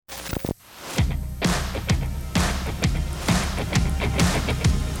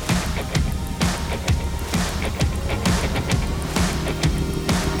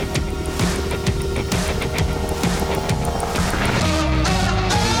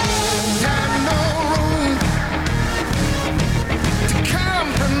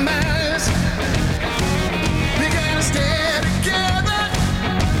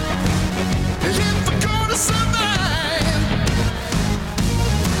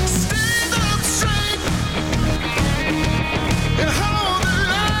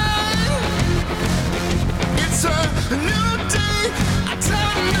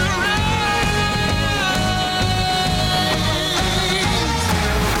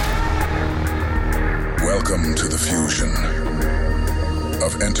Welcome to the fusion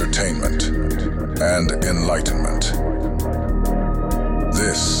of entertainment and enlightenment.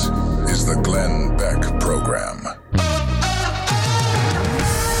 This is the Glenn Beck Program.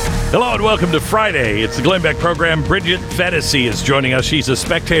 Hello and welcome to Friday. It's the Glenn Beck Program. Bridget Fetisi is joining us. She's a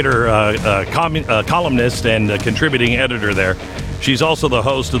Spectator columnist and a contributing editor there. She's also the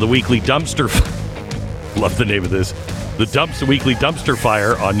host of the weekly Dumpster... Love the name of this. The Weekly Dumpster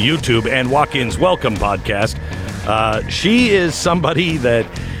Fire on YouTube and Walk-In's Welcome podcast. She is somebody that,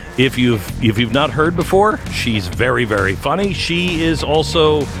 if you've not heard before, she's very, very funny. She is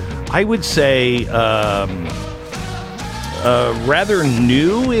also, I would say, rather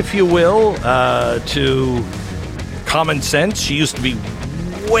new, if you will, to common sense. She used to be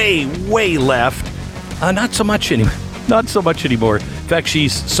way, way left. Not so much anymore. Not so much anymore. In fact,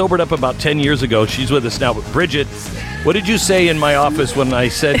 she's sobered up about 10 years ago. She's with us now. But Bridget, what did you say in my office when I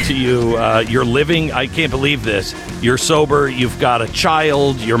said to you, you're living, I can't believe this, you're sober, you've got a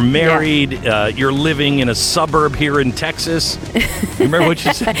child, you're married, you're living in a suburb here in Texas? Remember what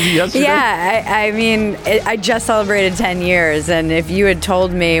you said yesterday? Yeah, I mean, I just celebrated 10 years, and if you had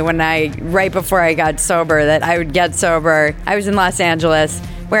told me right before I got sober that I would get sober, I was in Los Angeles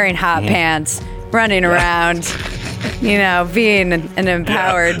wearing hot pants, running around, being an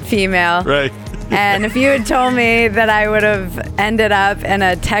empowered female. Right. And if you had told me that I would have ended up in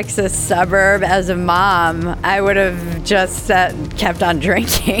a Texas suburb as a mom, I would have just kept on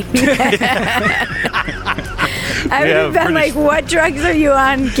drinking. I would have been like, what drugs are you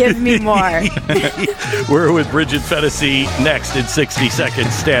on? Give me more. We're with Bridget Fetisi next in 60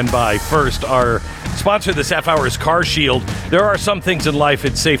 seconds. Stand by. First, our sponsor this half hour is Car Shield. There are some things in life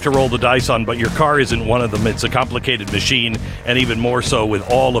it's safe to roll the dice on, but your car isn't one of them. It's a complicated machine, and even more so with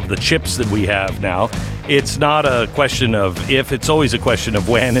all of the chips that we have now. It's not a question of if, it's always a question of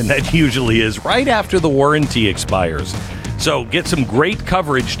when, and that usually is right after the warranty expires. So get some great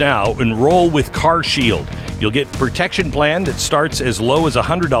coverage now. Enroll with Car Shield. You'll get protection plan that starts as low as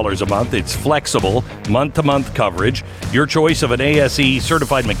 $100 a month. It's flexible, month-to-month coverage. Your choice of an ASE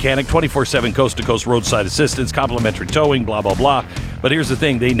certified mechanic, 24/7 coast-to-coast roadside assistance, complimentary towing, blah, blah, blah. But here's the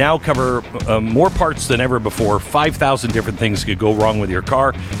thing. They now cover more parts than ever before. 5,000 different things could go wrong with your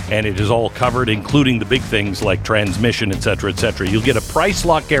car, and it is all covered, including the big things like transmission, et cetera, et cetera. You'll get a price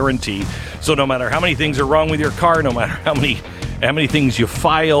lock guarantee, so no matter how many things are wrong with your car, no matter how many things you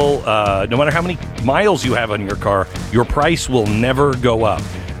file, no matter how many miles you have on your car, your price will never go up.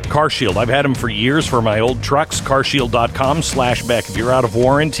 Car Shield. I've had them for years for my old trucks. CarShield.com/Beck. If you're out of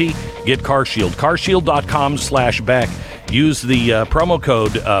warranty, get Car Shield. CarShield.com/Beck. Use the promo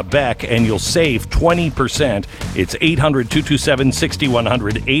code Beck and you'll save 20%. It's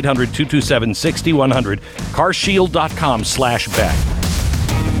 800-227-6100. 800-227-6100. CarShield.com/Beck.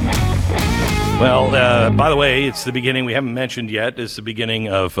 Well, by the way, it's the beginning, we haven't mentioned yet, it's the beginning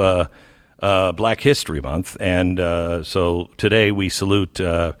of Black History Month. And so today we salute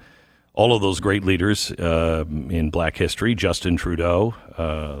all of those great leaders in Black history. Justin Trudeau,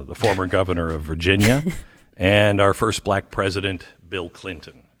 the former governor of Virginia, and our first black president, Bill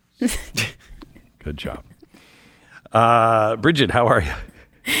Clinton. Good job. Bridget, how are you?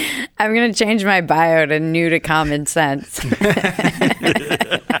 I'm going to change my bio to new to common sense.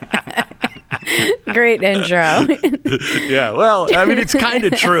 Great intro. Yeah, well, I mean, it's kind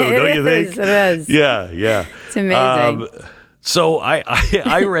of true, don't you think? It is. Yeah. It's amazing. So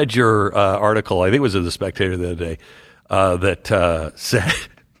I read your article, I think it was in The Spectator the other day, that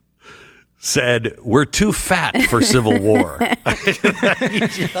said we're too fat for civil war. I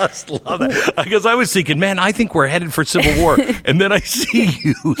just love that. Because I was thinking, man, I think we're headed for civil war. And then I see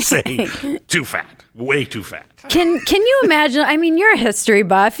you say, too fat, way too fat. Can you imagine? I mean, you're a history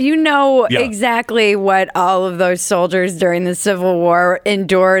buff. You know exactly what all of those soldiers during the Civil War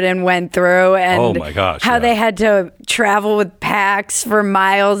endured and went through, and oh my gosh, how they had to travel with packs for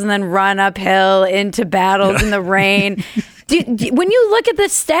miles and then run uphill into battles in the rain. When you look at the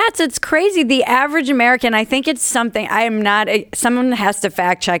stats, it's crazy. The average American, I think it's something, someone has to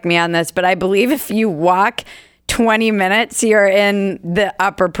fact check me on this, but I believe if you walk 20 minutes, you're in the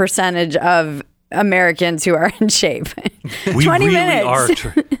upper percentage of Americans who are in shape. We 20 really minutes.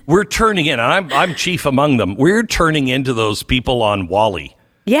 We're turning in, and I'm chief among them. We're turning into those people on Wall-E.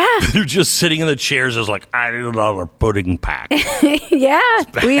 Yeah. They're just sitting in the chairs as like, I don't know, we're pudding pack. Yeah,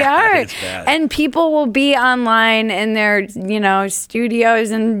 we are. It's bad. And people will be online in their,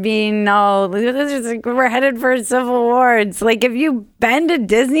 studios and being all, we're headed for a civil war. It's like, if you've been to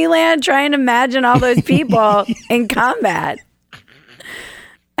Disneyland, try and imagine all those people in combat.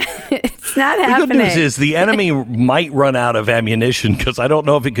 It's not The happening. good news is the enemy might run out of ammunition because I don't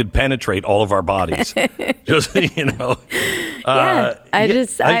know if it could penetrate all of our bodies. Just, I'm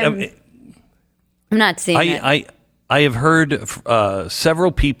not seeing it. I have heard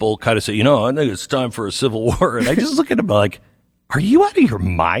several people kind of say, I think it's time for a civil war. And I just look at them like, are you out of your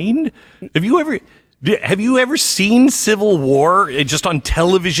mind? Have you ever seen civil war just on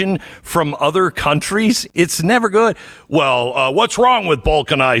television from other countries? It's never good. Well, what's wrong with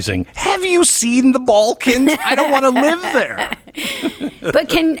balkanizing? Have you seen the Balkans? I don't want to live there. But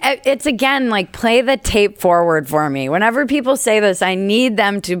it's again, like, play the tape forward for me. Whenever people say this, I need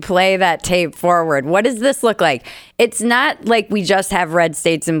them to play that tape forward. What does this look like? It's not like we just have red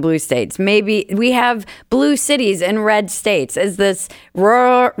states and blue states. Maybe we have blue cities and red states. Is this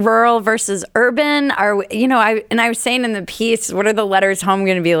rural versus urban? I was saying in the piece, what are the letters home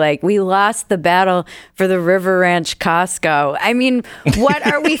going to be like? We lost the battle for the River Ranch Costco. I mean, what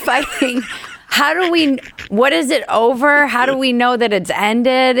are we fighting? What is it over? How do we know that it's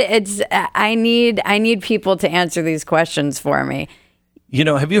ended? I need people to answer these questions for me.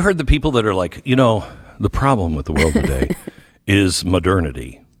 Have you heard the people that are like, the problem with the world today is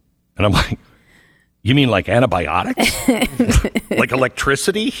modernity? And I'm like, you mean like antibiotics? Like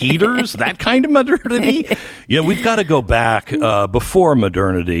electricity, heaters, that kind of modernity? We've got to go back before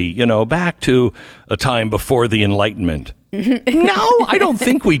modernity, back to a time before the Enlightenment. No, I don't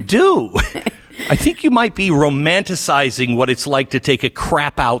think we do. I think you might be romanticizing what it's like to take a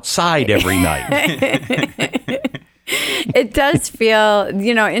crap outside every night. It does feel,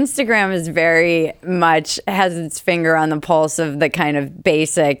 Instagram is very much has its finger on the pulse of the kind of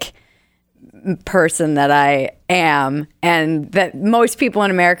basic person that I am and that most people in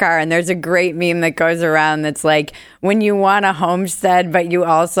America are. And there's a great meme that goes around that's like, when you want a homestead, but you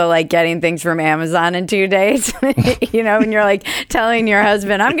also like getting things from Amazon in 2 days, and you're like telling your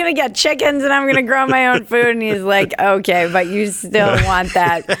husband, I'm going to get chickens and I'm going to grow my own food. And he's like, okay, but you still want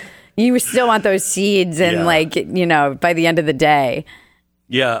that. You still want those seeds and by the end of the day.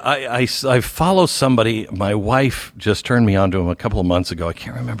 Yeah, I follow somebody. My wife just turned me on to him a couple of months ago. I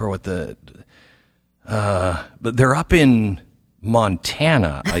can't remember what but they're up in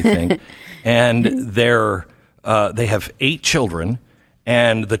Montana, I think, and they have 8 children,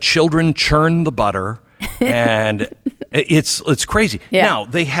 and the children churn the butter, and it's crazy. Yeah. Now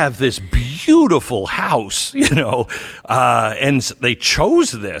they have this beautiful house, and they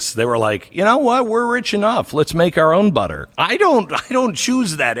chose this. They were like, you know what, we're rich enough. Let's make our own butter. I don't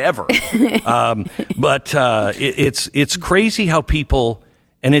choose that ever, but it's crazy how people,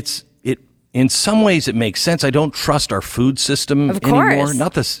 and in some ways, it makes sense. I don't trust our food system anymore.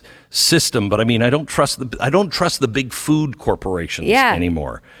 Not the system, but I mean, I don't trust the big food corporations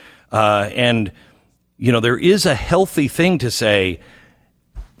anymore. And there is a healthy thing to say,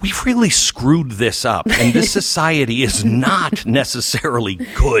 we've really screwed this up, and this society is not necessarily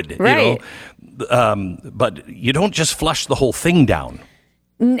good. Right. But you don't just flush the whole thing down.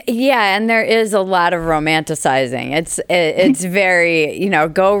 Yeah, and there is a lot of romanticizing. It's very,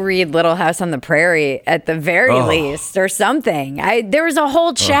 go read Little House on the Prairie at the very least or something. There was a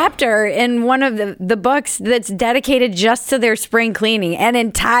whole chapter in one of the books that's dedicated just to their spring cleaning, an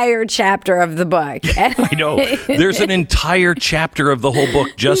entire chapter of the book. I know. There's an entire chapter of the whole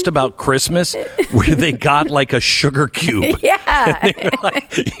book just about Christmas where they got like a sugar cube. Yeah. They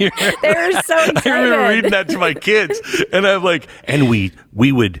were so excited. I remember reading that to my kids, and I'm like, and we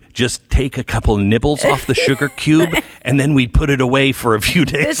would just take a couple nibbles off the sugar cube, and then we'd put it away for a few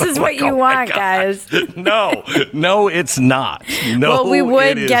days. This is what you want, guys. No, it's not. No, well, we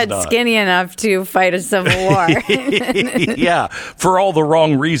would get skinny enough to fight a civil war. Yeah, for all the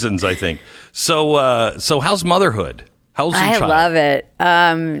wrong reasons, I think. So how's motherhood? How's your child? I love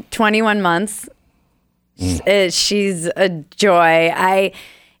it. 21 months. She's a joy.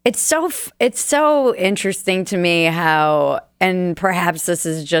 It's so interesting to me how, and perhaps this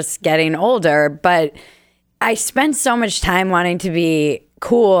is just getting older, but I spent so much time wanting to be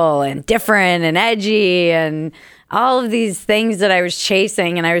cool and different and edgy and all of these things that I was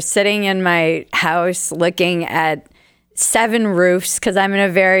chasing. And I was sitting in my house looking at 7 roofs because I'm in a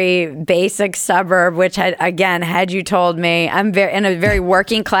very basic suburb, which had you told me, I'm in a very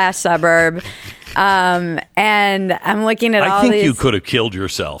working class suburb. And I'm looking at all these. I think you could have killed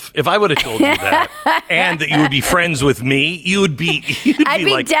yourself if I would have told you that, and that you would be friends with me. I'd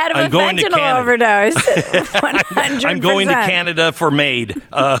be like, dead of I'm a going fentanyl overdose. 100%. I'm going to Canada for MAID.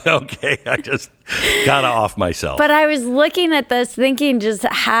 Okay, I just got off myself. But I was looking at this, thinking just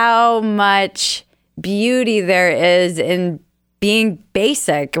how much beauty there is in being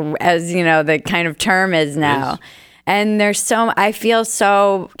basic, as the kind of term is now. And I feel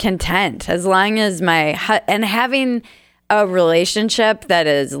so content as long as and having a relationship that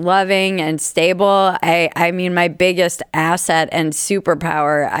is loving and stable. I mean, my biggest asset and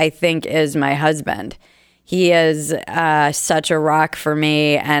superpower, I think, is my husband. He is such a rock for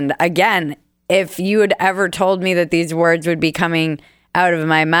me. And again, if you had ever told me that these words would be coming out of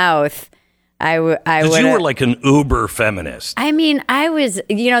my mouth, I would. You were like an uber feminist. I mean, I was,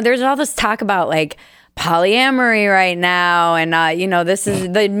 there's all this talk about like polyamory right now. And, this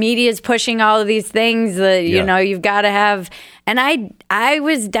is the media is pushing all of these things that, you've got to have. And I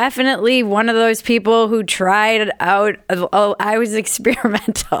was definitely one of those people who tried out. I was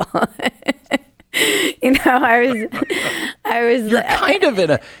experimental. I was. You're kind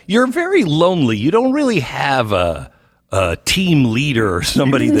of you're very lonely. You don't really have a team leader or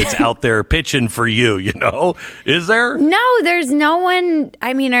somebody that's out there pitching for you, Is there? No, there's no one.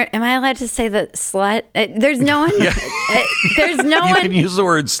 I mean, am I allowed to say the slut? There's no one. Yeah. There's no one. You can use the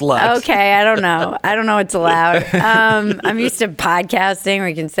word slut. Okay, I don't know. I don't know what's allowed. I'm used to podcasting where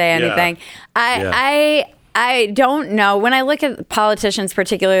you can say anything. Yeah. I don't know. When I look at politicians,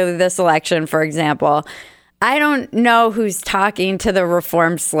 particularly this election, for example, I don't know who's talking to the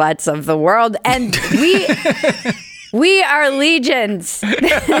reform sluts of the world. And we are legions.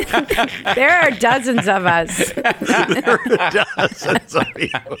 There are dozens of us. There are dozens of you.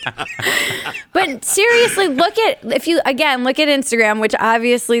 But seriously, look at Instagram, which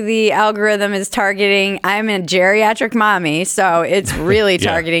obviously the algorithm is targeting. I'm a geriatric mommy, so it's really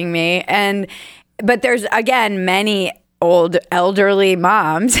targeting me. But there's, again, many old elderly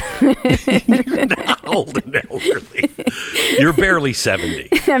moms. You're not old and elderly. You're barely 70.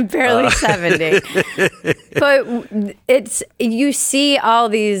 I'm barely 70. But you see all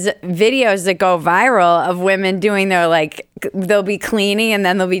these videos that go viral of women doing they'll be cleaning and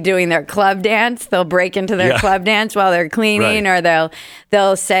then they'll be doing their club dance. They'll break into their club dance while they're cleaning, or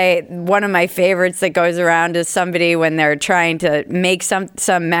they'll say, one of my favorites that goes around is somebody when they're trying to make some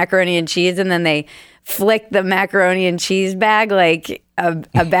macaroni and cheese and then they flick the macaroni and cheese bag like a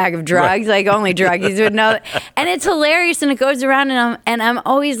bag of drugs, like only druggies would know. And it's hilarious, and it goes around, and I'm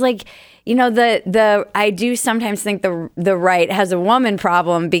always like, I do sometimes think the right has a woman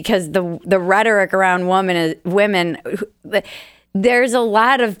problem because the rhetoric around women. There's a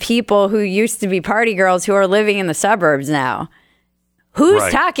lot of people who used to be party girls who are living in the suburbs now.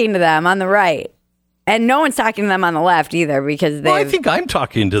 Who's talking to them on the right? And no one's talking to them on the left either because I think I'm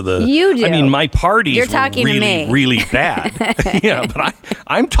talking to the... You do. I mean, my parties You're talking were really, to me. really bad. But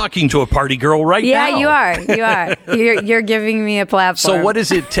I'm talking to a party girl now. Yeah, you are. You're giving me a platform. So what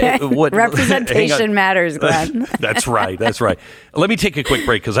is it... Representation matters, Glenn. That's right. Let me take a quick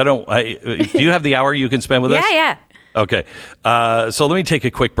break because do you have the hour you can spend with us? Yeah. Okay. So let me take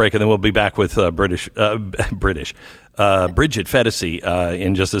a quick break and then we'll be back with Bridget Fedesi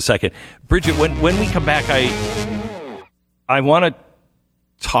in just a second. Bridget, when we come back, I want to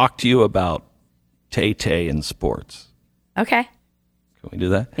talk to you about Tay-Tay in sports. Okay. Can we do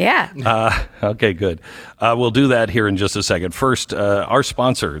that? Yeah. Okay, good. We'll do that here in just a second. First, our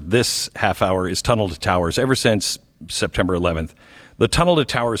sponsor this half hour is Tunnel to Towers. Ever since September 11th, the Tunnel to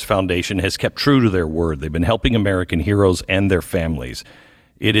Towers Foundation has kept true to their word. They've been helping American heroes and their families.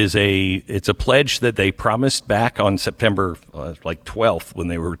 It's a pledge that they promised back on September 12th when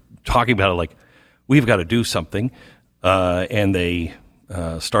they were talking about it, like, we've got to do something. And they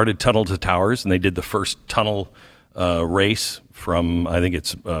started Tunnel to Towers, and they did the first tunnel race from, I think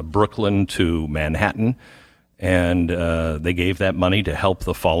it's Brooklyn to Manhattan. And they gave that money to help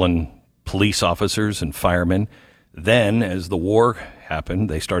the fallen police officers and firemen. Then, as the war happened,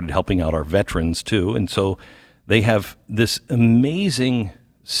 they started helping out our veterans, too. And so they have this amazing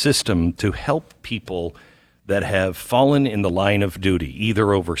system to help people that have fallen in the line of duty,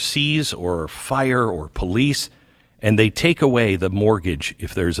 either overseas or fire or police, and they take away the mortgage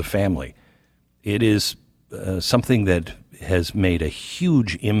if there's a family. It is something that has made a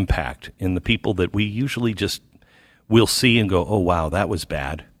huge impact in the people that we usually just will see and go, oh, wow, that was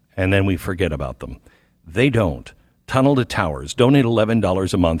bad, and then we forget about them. They don't. Tunnel to Towers. Donate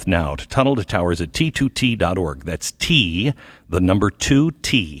 $11 a month now to Tunnel to Towers at T2T.org. That's T, the number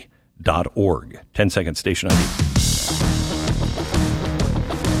 2T.org. 10 seconds, station ID.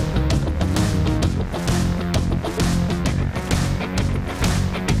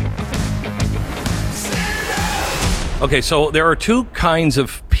 Okay, so there are two kinds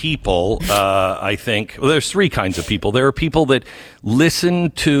of people, I think. Well, there's three kinds of people. There are people that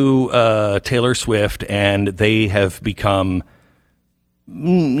listen to Taylor Swift and they have become a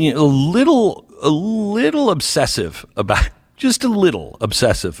little obsessive about just a little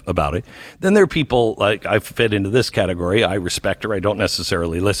obsessive about it. Then there are people like I fit into this category. I respect her. I don't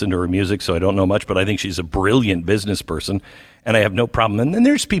necessarily listen to her music, so I don't know much, but I think she's a brilliant business person, and I have no problem. And then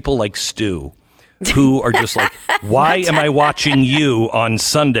there's people like Stu, who are just like, why am I watching you on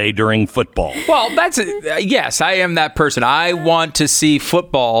Sunday during football? Well, yes, I am that person. I want to see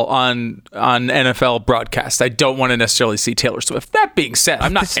football on NFL broadcast. I don't want to necessarily see Taylor Swift. That being said,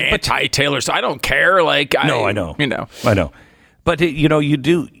 I'm not anti-Taylor Swift. I don't care. Like, I know. I know. But, you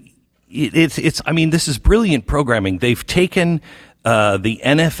do. It's. I mean, this is brilliant programming. They've taken the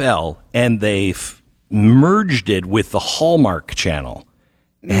NFL and they've merged it with the Hallmark Channel.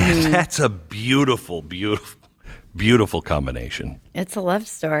 And that's a beautiful, beautiful, beautiful combination. It's a love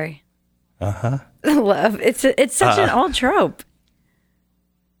story. Love. It's such an old trope.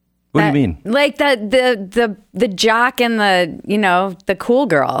 What do you mean? Like the jock and the cool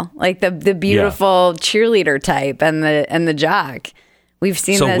girl, like the beautiful cheerleader type and the jock. We've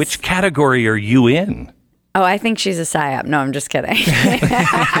seen this. So which category are you in? Oh, I think she's a psyop. No, I'm just kidding.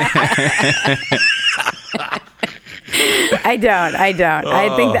 I don't.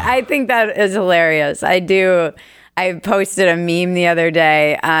 I think that is hilarious. I do. I posted a meme the other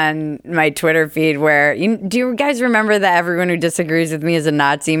day on my Twitter feed where do you guys remember that everyone who disagrees with me is a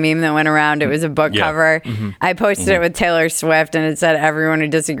Nazi meme that went around? It was a book cover. Mm-hmm. I posted it with Taylor Swift and it said everyone who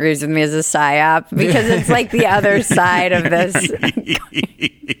disagrees with me is a psyop because it's like the other side of this.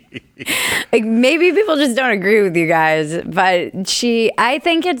 Like maybe people just don't agree with you guys, but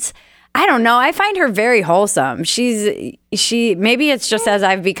I don't know. I find her very wholesome. She maybe it's just as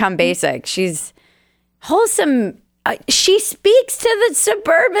I've become basic. She's wholesome. She speaks to the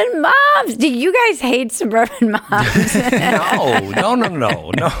suburban moms. Do you guys hate suburban moms? No.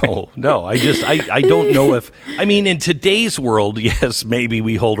 I don't know if, I mean, in today's world, yes, maybe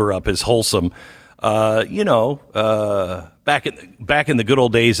we hold her up as wholesome. Back in the good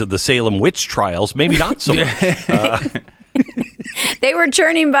old days of the Salem witch trials, maybe not so much. They were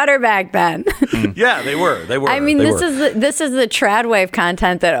churning butter back then. Yeah, they were. I mean, this is the trad wife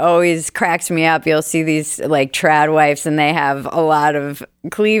content that always cracks me up. You'll see these like trad wives, and they have a lot of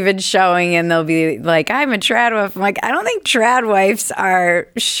cleavage showing, and they'll be like, "I'm a trad wife." I'm like, I don't think trad wives are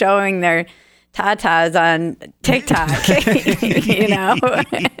showing their tatas on TikTok.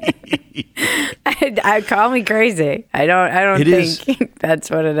 I call me crazy. I don't think that's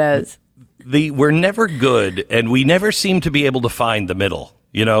what it is. We're never good, and we never seem to be able to find the middle.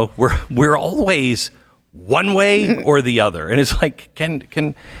 We're always one way or the other, and it's like,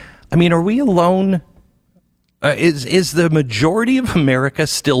 are we alone? Is the majority of America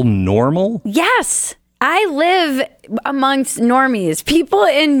still normal? Yes, I live amongst normies, people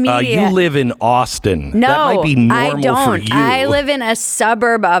in media. You live in Austin. No, that might be normal I don't. for you. I live in a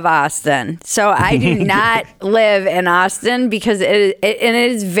suburb of Austin, so I do not live in Austin because it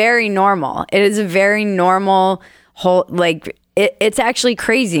is very normal. It is a very normal whole it's actually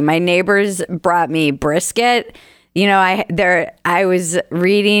crazy. My neighbors brought me brisket.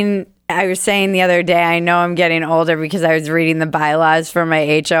 I was saying the other day, I know I'm getting older because I was reading the bylaws for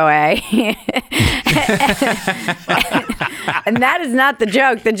my HOA. And that is not the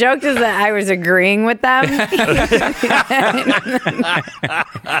joke. The joke is that I was agreeing with them.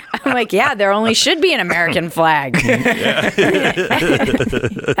 I'm like, yeah, there only should be an American flag.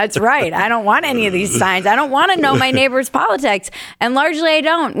 That's right. I don't want any of these signs. I don't want to know my neighbor's politics. And largely I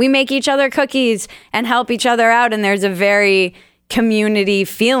don't. We make each other cookies and help each other out. And there's a very community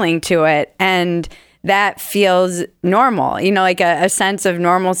feeling to it, and that feels normal, like a sense of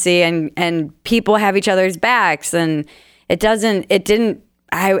normalcy, and people have each other's backs, and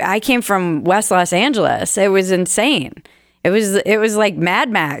I came from West Los Angeles. It was insane. It was like Mad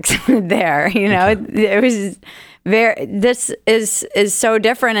Max there, it was this is so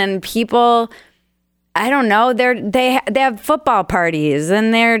different, and people, I don't know, they have football parties,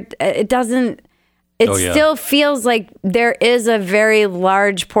 and still feels like there is a very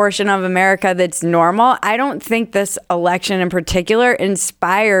large portion of America that's normal. I don't think this election in particular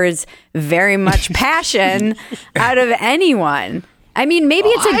inspires very much passion out of anyone. I mean, maybe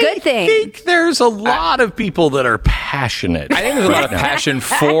it's a good thing. I think there's a lot of people that are passionate. I think there's a lot of passion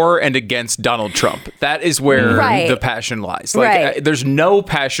for and against Donald Trump. That is where the passion lies. There's no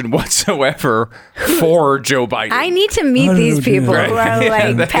passion whatsoever for Joe Biden. I need to meet these people who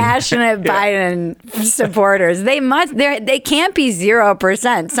are passionate Biden supporters. They can't be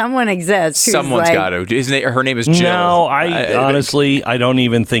 0%. Someone exists. Someone's got to. Her name is Jill. No, honestly, I don't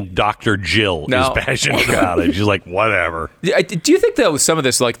even think Dr. Jill is passionate about it. She's like, whatever. Do you think, though, some of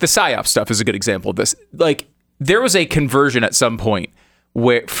this, like the PSYOP stuff is a good example of this. Like, there was a conversion at some point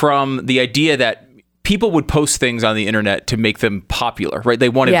from the idea that people would post things on the internet to make them popular, right? They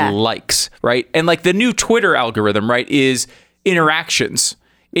wanted likes, right? And like the new Twitter algorithm, right, is interactions.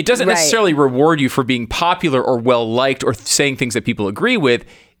 It doesn't necessarily reward you for being popular or well-liked or saying things that people agree with.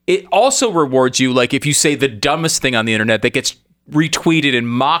 It also rewards you, like if you say the dumbest thing on the internet that gets retweeted and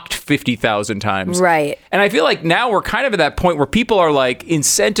mocked 50,000 times. Right. And I feel like now we're kind of at that point where people are like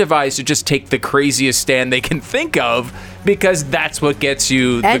incentivized to just take the craziest stand they can think of because that's what gets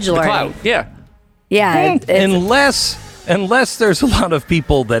you the clout. Yeah. Yeah. Unless there's a lot of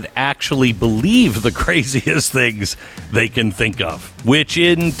people that actually believe the craziest things they can think of, which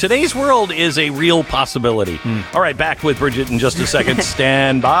in today's world is a real possibility. All right, back with Bridget in just a second.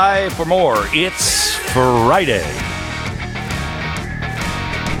 Stand by for more. It's Friday.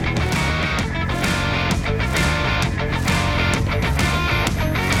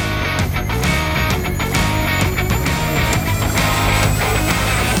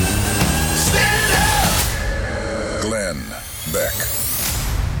 Beck.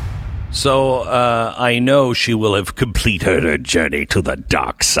 So I know she will have completed her journey to the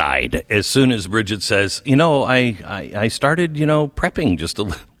dark side as soon as Bridget says, I started, prepping just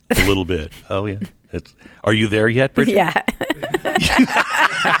a little bit. Oh, yeah. Are you there yet, Bridget? Yeah.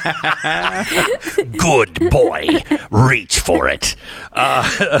 Good boy. Reach for it.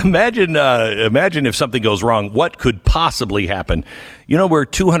 Imagine if something goes wrong. What could possibly happen? We're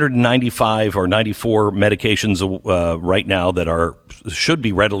 295 or 94 medications right now that should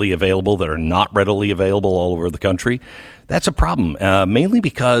be readily available that are not readily available all over the country. That's a problem, mainly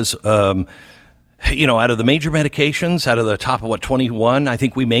because out of the major medications, out of the top of 21, I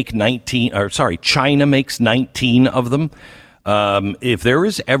think we make China makes 19 of them. If there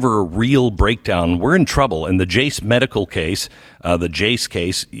is ever a real breakdown, we're in trouble. And the Jace medical case, the Jace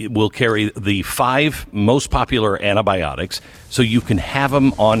case, will carry the 5 most popular antibiotics, so you can have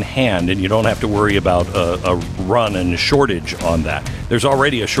them on hand, and you don't have to worry about a run and a shortage on that. There's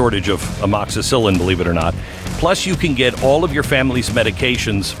already a shortage of amoxicillin, believe it or not. Plus, you can get all of your family's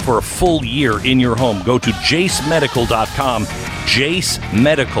medications for a full year in your home. Go to jacemedical.com,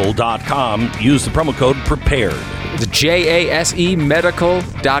 jacemedical.com. Use the promo code PREPARED. It's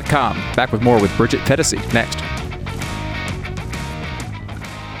JASEmedical.com. Back with more with Bridget Fetisi next.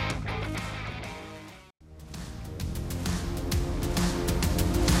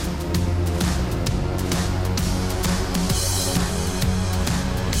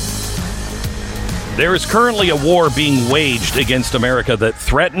 There is currently a war being waged against America that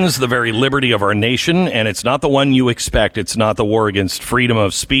threatens the very liberty of our nation, and it's not the one you expect. It's not the war against freedom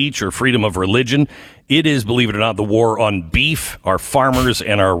of speech or freedom of religion. It is, believe it or not, the war on beef, our farmers,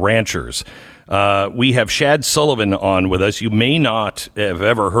 and our ranchers. We have Shad Sullivan on with us. You may not have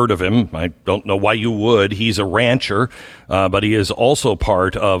ever heard of him. I don't know why you would. He's a rancher, but he is also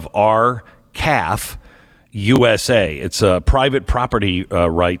part of our CAF USA. It's a private property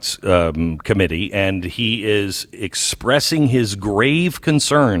rights committee, and he is expressing his grave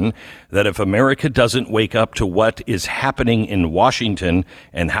concern that if America doesn't wake up to what is happening in Washington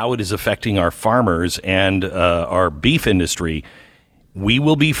and how it is affecting our farmers and our beef industry, we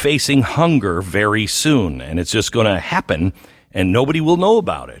will be facing hunger very soon, and it's just going to happen, and nobody will know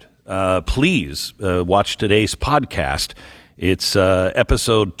about it. Please watch today's podcast. It's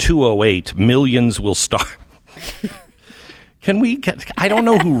episode 208, Millions Will Starve. I don't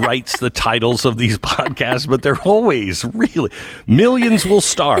know who writes the titles of these podcasts, but they're always really, Millions Will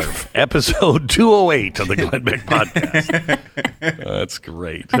Starve, episode 208 of the Glenn Beck podcast. That's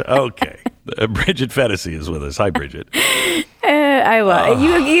great. Okay. Bridget Fetisi is with us. Hi, Bridget. I love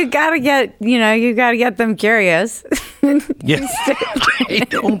you gotta get them curious. Yes. I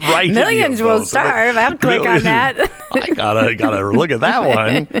don't write Millions Will Starve. I'll click on that. I gotta look at that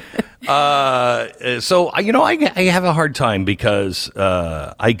one. So I have a hard time because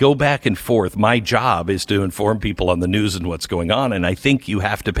I go back and forth. My job is to inform people on the news and what's going on, and I think you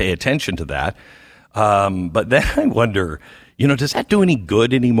have to pay attention to that. But then I wonder, does that do any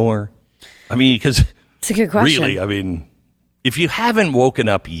good anymore? I mean, because it's a good question. Really, if you haven't woken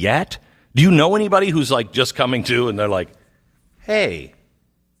up yet, do you know anybody who's like just coming to and they're like, hey,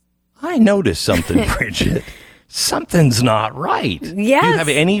 I noticed something, Bridget. Something's not right. Yes. Do you have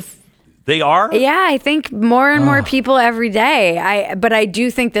any? They are? Yeah, I think more and more people every day. But I do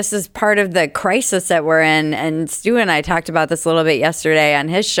think this is part of the crisis that we're in. And Stu and I talked about this a little bit yesterday on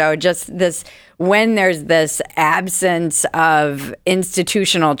his show. Just this, when there's this absence of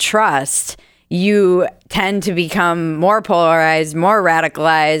institutional trust, you tend to become more polarized, more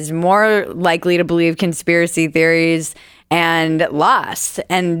radicalized, more likely to believe conspiracy theories. and lost.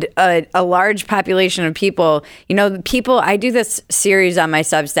 And a large population of people, I do this series on my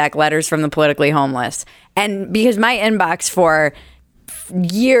Substack, Letters from the Politically Homeless. And because my inbox for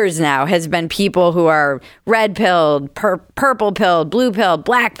years now has been people who are red pilled, purple pilled, blue pilled,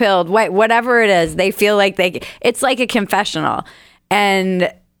 black pilled, white, whatever it is, they feel like it's like a confessional.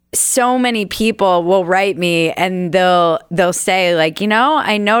 And so many people will write me and they'll say like,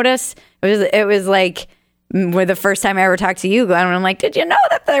 I noticed it was like the first time I ever talked to you, Glenn, and I'm like, did you know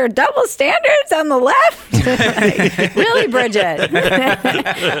that there are double standards on the left? Like, really, Bridget?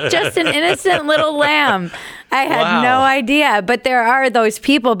 Just an innocent little lamb. I had no idea. But there are those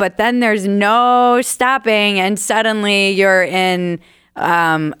people, but then there's no stopping, and suddenly you're in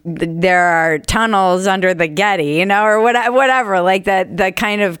there are tunnels under the Getty, or whatever, like the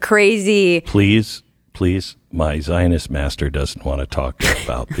kind of crazy. Please, my Zionist master doesn't want to talk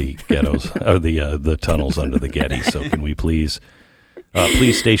about the ghettos or the tunnels under the Getty. So can we please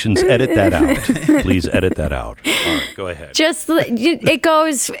stations, edit that out. Please edit that out. All right, go ahead.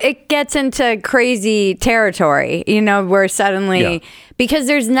 It gets into crazy territory, where suddenly, because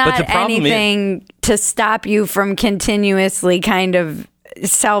there's not anything to stop you from continuously kind of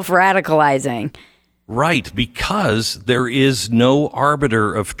self-radicalizing. Right, because there is no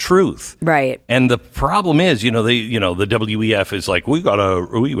arbiter of truth. Right. And the problem is, the WEF is like, we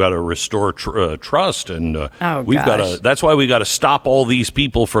gotta restore trust, and that's why we gotta stop all these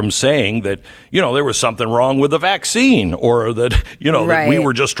people from saying that, there was something wrong with the vaccine, or that, that we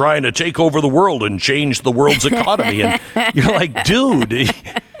were just trying to take over the world and change the world's economy. And you're like, dude,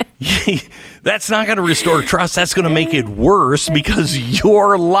 that's not going to restore trust. That's going to make it worse because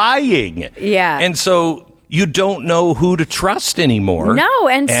you're lying. Yeah. And so you don't know who to trust anymore. No,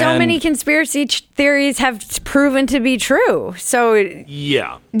 and so many conspiracy theories have proven to be true. So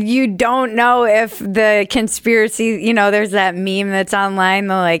you don't know if the conspiracy, there's that meme that's online,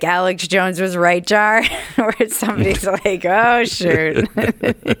 the like Alex Jones was right jar, where somebody's like, oh, shoot.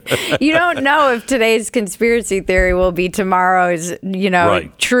 You don't know if today's conspiracy theory will be tomorrow's,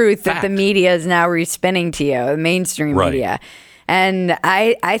 truth that the media is now respinning to you, the mainstream media. And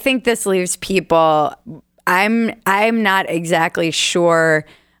I think this leaves people... I'm not exactly sure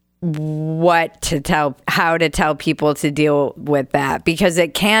how to tell people to deal with that, because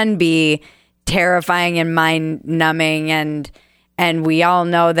it can be terrifying and mind-numbing, and we all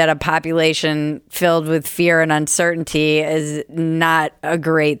know that a population filled with fear and uncertainty is not a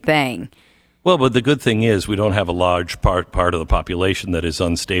great thing. Well, but the good thing is we don't have a large part of the population that is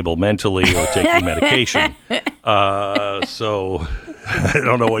unstable mentally or taking medication. So I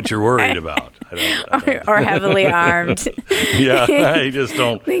don't know what you're worried about. Or heavily armed. I just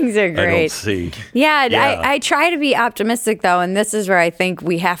don't. Things are great. I don't see. Yeah. I try to be optimistic, though, and this is where I think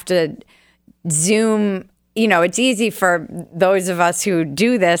we have to zoom. It's easy for those of us who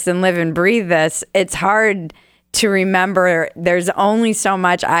do this and live and breathe this. It's hard to remember there's only so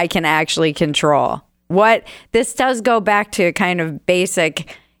much I can actually control. This does go back to kind of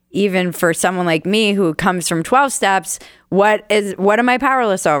basic, even for someone like me who comes from 12 steps, what am I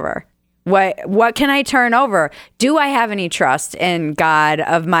powerless over? What can I turn over? Do I have any trust in God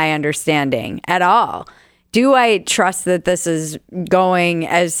of my understanding at all? Do I trust that this is going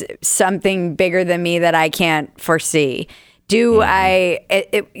as something bigger than me that I can't foresee? Do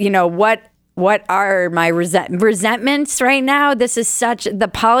what are my resentments right now? This is such the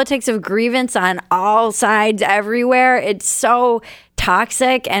politics of grievance on all sides everywhere. It's so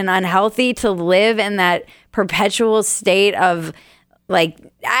toxic and unhealthy to live in that perpetual state of like,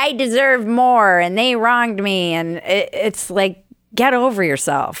 I deserve more and they wronged me. And it's like, get over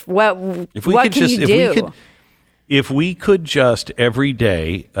yourself. What can you do? If we could just every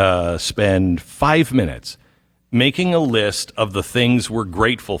day spend 5 minutes making a list of the things we're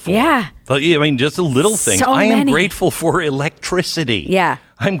grateful for. Yeah. I mean, just a little thing. So I am many. grateful for electricity. Yeah.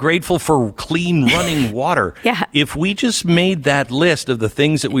 I'm grateful for clean running water. Yeah. If we just made that list of the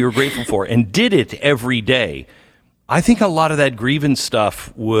things that we were grateful for and did it every day, I think a lot of that grievance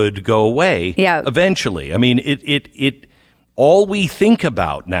stuff would go away eventually. I mean, it all we think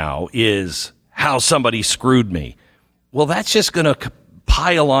about now is how somebody screwed me. Well, that's just going to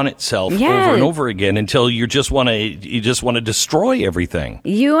pile on itself over and over again until you just want to destroy everything.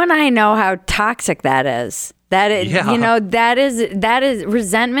 You and I know how toxic that is. That is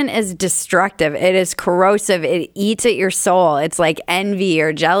resentment is destructive. It is corrosive. It eats at your soul. It's like envy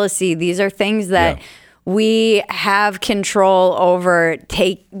or jealousy. These are things that we have control over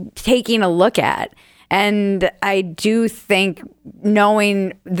taking a look at. And I do think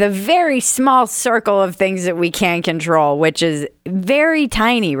knowing the very small circle of things that we can control, which is very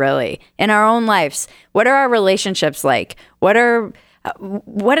tiny, really, in our own lives. What are our relationships like? What is,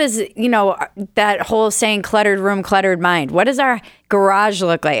 that whole saying, cluttered room, cluttered mind? What does our garage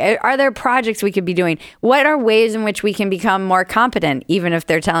look like? Are there projects we could be doing? What are ways in which we can become more competent, even if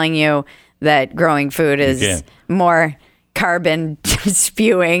they're telling you that growing food is more carbon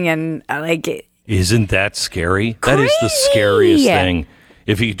spewing and Isn't that scary? Crazy. That is the scariest thing.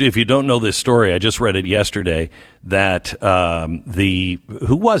 If you don't know this story, I just read it yesterday. That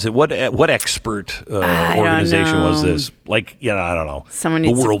who was it? What expert organization was this? I don't know. Someone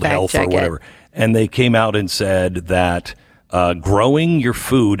needs the World to fact Health check or whatever. it. And they came out and said that growing your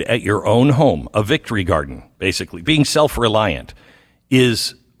food at your own home, a victory garden, basically being self-reliant,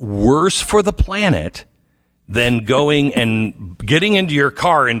 is worse for the planet than going and getting into your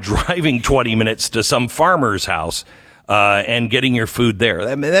car and driving 20 minutes to some farmer's house and getting your food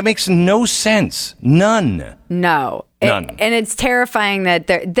there. That makes no sense. None. No. None. And it's terrifying that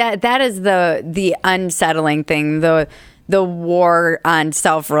that is the unsettling thing, the war on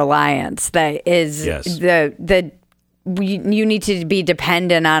self-reliance that is you need to be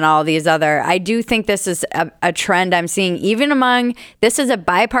dependent on all these other. I do think this is a trend I'm seeing this is a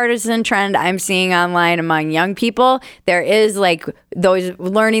bipartisan trend I'm seeing online among young people. There is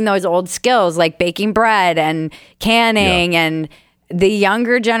learning those old skills like baking bread and canning and the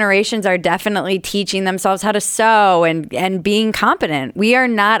younger generations are definitely teaching themselves how to sew and being competent. We are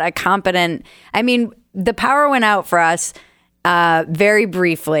not a competent, the power went out for us very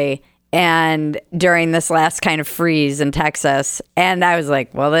briefly and during this last kind of freeze in Texas. And I was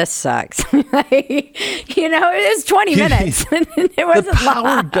like, well, this sucks. It was 20 minutes. It wasn't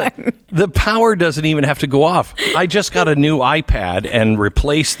long. The power doesn't even have to go off. I just got a new iPad and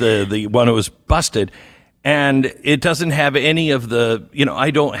replaced the one that was busted. And it doesn't have any of the,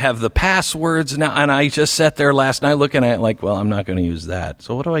 I don't have the passwords now. And I just sat there last night looking at it well, I'm not going to use that.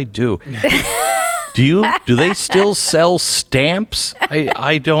 So what do I do? Do they still sell stamps?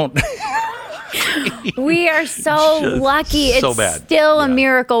 I don't. We are so lucky. It's still a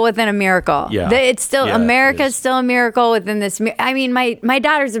miracle within a miracle. Yeah. It's still America is still a miracle within this. My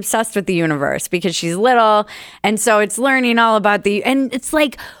daughter's obsessed with the universe because she's little, and so it's learning all about and it's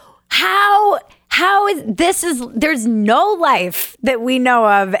like how there's no life that we know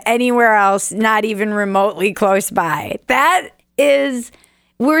of anywhere else, not even remotely close by.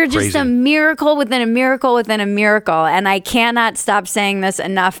 We're just a miracle within a miracle within a miracle. And I cannot stop saying this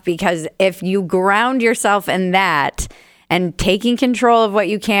enough because if you ground yourself in that and taking control of what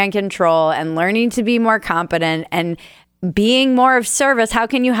you can control and learning to be more competent and being more of service, how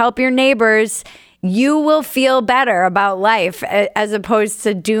can you help your neighbors? You will feel better about life as opposed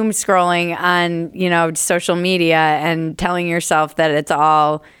to doom scrolling on, social media and telling yourself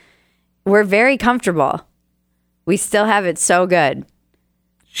that we're very comfortable. We still have it so good.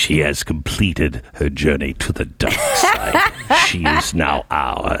 She has completed her journey to the dark side. She is now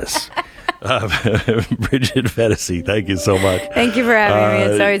ours. Bridget Fennessy, thank you so much. Thank you for having me.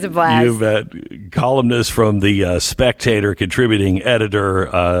 It's always a blast. You bet. Columnist from the Spectator, contributing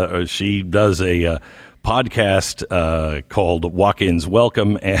editor. She does a podcast called Walk-Ins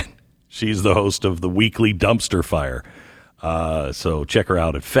Welcome, and she's the host of the weekly Dumpster Fire. So check her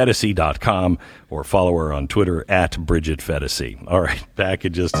out at Fennessy.com or follow her on Twitter at Bridget Fennessy. All right, back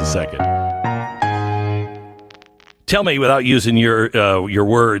in just a second. Tell me, without using your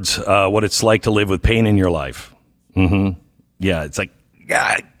words, what it's like to live with pain in your life. Mm-hmm. Yeah, it's like,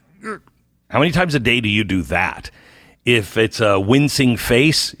 how many times a day do you do that? If it's a wincing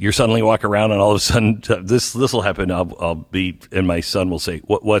face, you suddenly walk around and all of a sudden, this will happen. I'll be, and my son will say,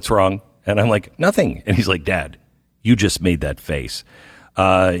 what's wrong? And I'm like, nothing. And he's like, Dad, you just made that face.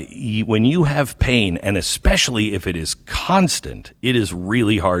 When you have pain, and especially if it is constant, it is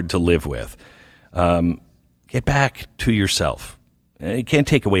really hard to live with. Get back to yourself. You can't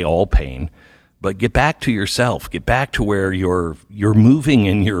take away all pain, but get back to yourself. Get back to where you're moving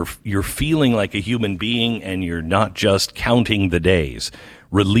and you're feeling like a human being, and you're not just counting the days.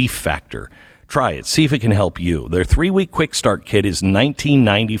 Relief Factor. Try it. See if it can help you. Their 3-week quick start kit is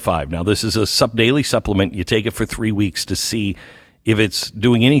 $19.95. Now, this is a daily supplement. You take it for 3 weeks to see if it's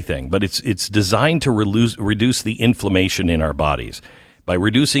doing anything, but it's designed to reduce the inflammation in our bodies. By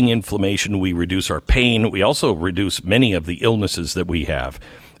reducing inflammation, we reduce our pain. We also reduce many of the illnesses that we have.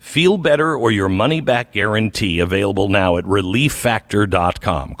 Feel better or your money-back guarantee available now at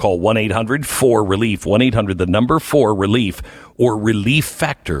ReliefFactor.com. Call 1-800-4RELIEF, 1-800-4RELIEF, or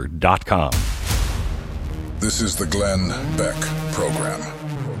ReliefFactor.com. This is the Glenn Beck Program.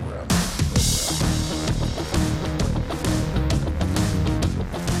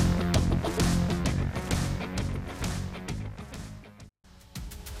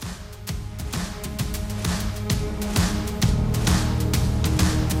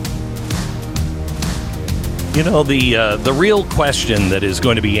 You know, the real question that is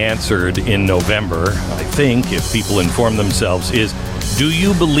going to be answered in November, I think, if people inform themselves, is do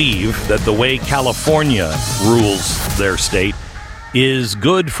you believe that the way California rules their state is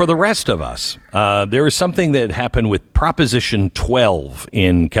good for the rest of us? There is something that happened with Proposition 12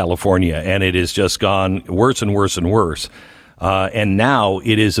 in California, and it has just gone worse and worse and worse. And now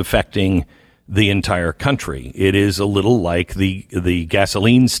it is affecting the entire country. It is a little like the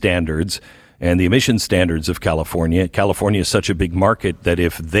gasoline standards and the emission standards of California. California is such a big market that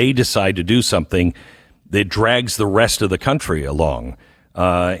if they decide to do something, it drags the rest of the country along.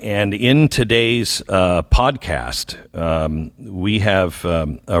 And in today's podcast, we have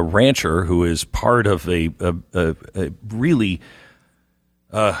a rancher who is part of a really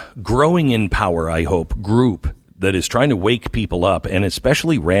growing in power, I hope, group that is trying to wake people up, and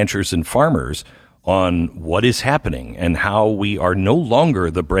especially ranchers and farmers, on what is happening and how we are no longer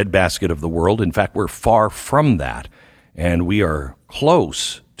the breadbasket of the world. In fact, we're far from that, and we are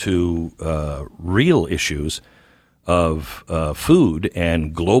close to real issues of food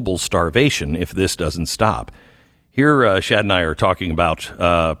and global starvation if this doesn't stop. Here, Shad and I are talking about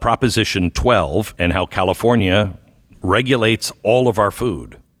Proposition 12 and how California regulates all of our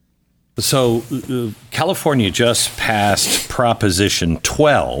food. So California just passed Proposition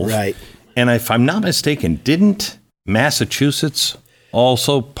 12. Right. And if I'm not mistaken, didn't Massachusetts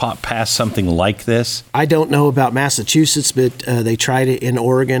also pass something like this? I don't know about Massachusetts, but they tried it in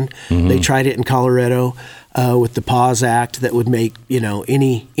Oregon. Mm-hmm. They tried it in Colorado with the Pause Act that would make,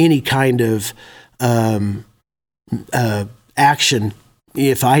 any kind of action.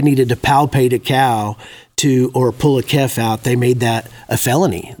 If I needed to palpate a cow or pull a calf out, they made that a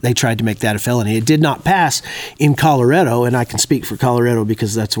felony. They tried to make that a felony. It did not pass in Colorado, and I can speak for Colorado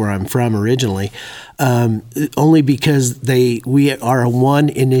because that's where I'm from originally, only because we are a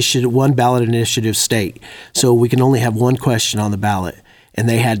one ballot initiative state. So we can only have one question on the ballot, and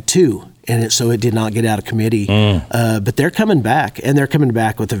they had two. And so it did not get out of committee. But they're coming back, and they're coming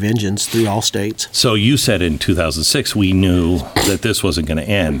back with a vengeance through all states. So you said in 2006 we knew that this wasn't going to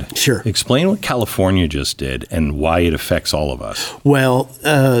end. Sure. Explain what California just did and why it affects all of us. Well,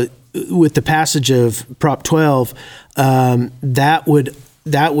 with the passage of Prop 12, that would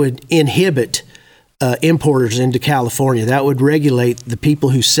inhibit importers into California. That would regulate the people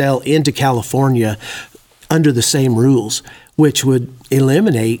who sell into California under the same rules, which would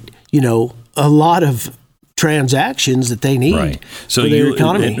eliminate a lot of transactions that they need for their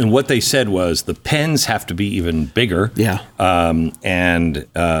economy. And what they said was the pens have to be even bigger. Yeah. And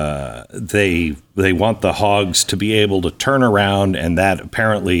they want the hogs to be able to turn around, and that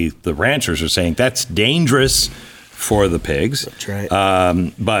apparently the ranchers are saying that's dangerous for the pigs. That's right.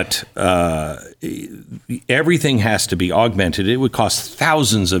 But everything has to be augmented. It would cost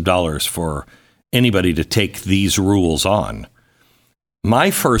thousands of dollars for anybody to take these rules on.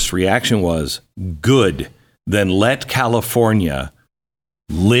 My first reaction was, good, then let California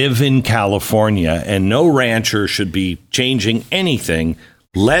live in California, and no rancher should be changing anything.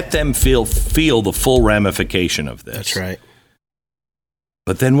 Let them feel the full ramification of this. That's right.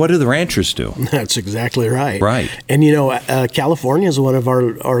 But then what do the ranchers do? That's exactly right. Right. And, California is one of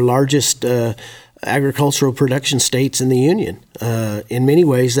our largest agricultural production states in the union. In many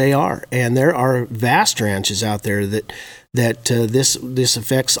ways, they are. And there are vast ranches out there that this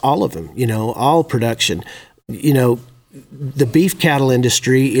affects all of them, all production. The beef cattle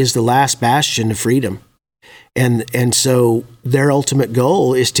industry is the last bastion of freedom. And so their ultimate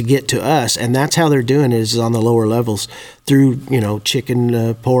goal is to get to us, and that's how they're doing it, is on the lower levels through,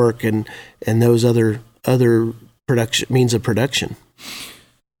 chicken, pork, and those other production means of production.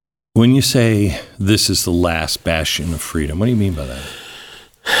 When you say this is the last bastion of freedom, what do you mean by that?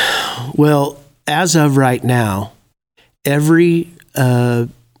 Well, as of right now, every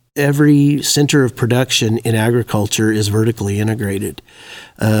center of production in agriculture is vertically integrated.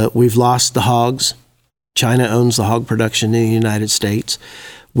 We've lost the hogs. China owns the hog production in the United States.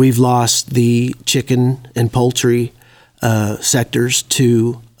 We've lost the chicken and poultry sectors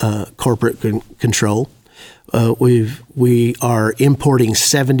to corporate control. We are importing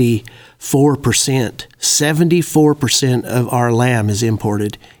 74% of our lamb is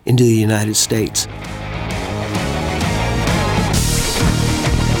imported into the United States.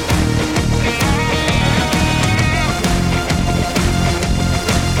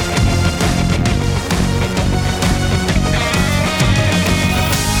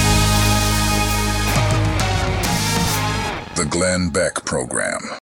 The Glenn Beck Program.